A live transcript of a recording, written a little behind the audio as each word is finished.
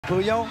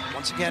Malabuyo,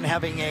 once again,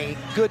 having a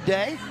good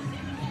day.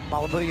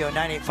 Malabuyo,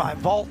 985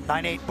 vault,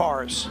 98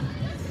 bars.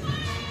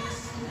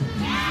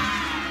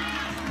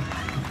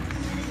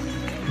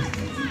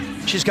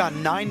 She's got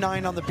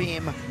 9-9 on the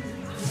beam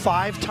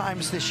 5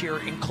 times this year,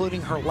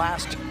 including her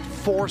last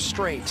 4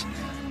 straight.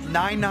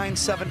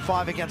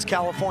 9-9-7-5 against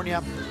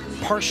California,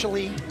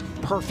 partially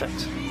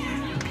perfect.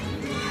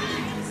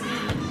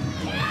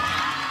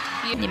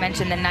 You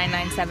mentioned the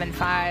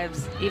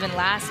 9-9-7-5s. Even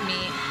last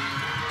meet,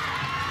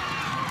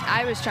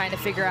 I was trying to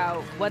figure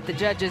out what the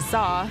judges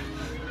saw.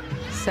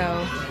 So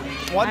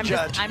One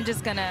judge. I'm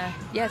just gonna,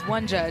 yes,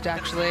 one judge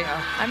actually.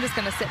 Yeah. I'm just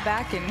gonna sit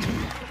back and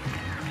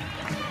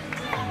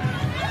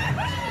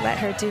let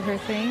her do her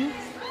thing.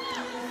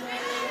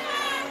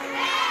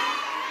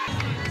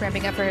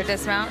 Ramping up for her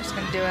dismount. She's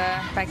gonna do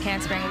a back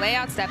handspring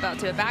layout, step out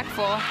to a back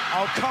full.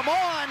 Oh, come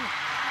on!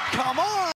 Come on!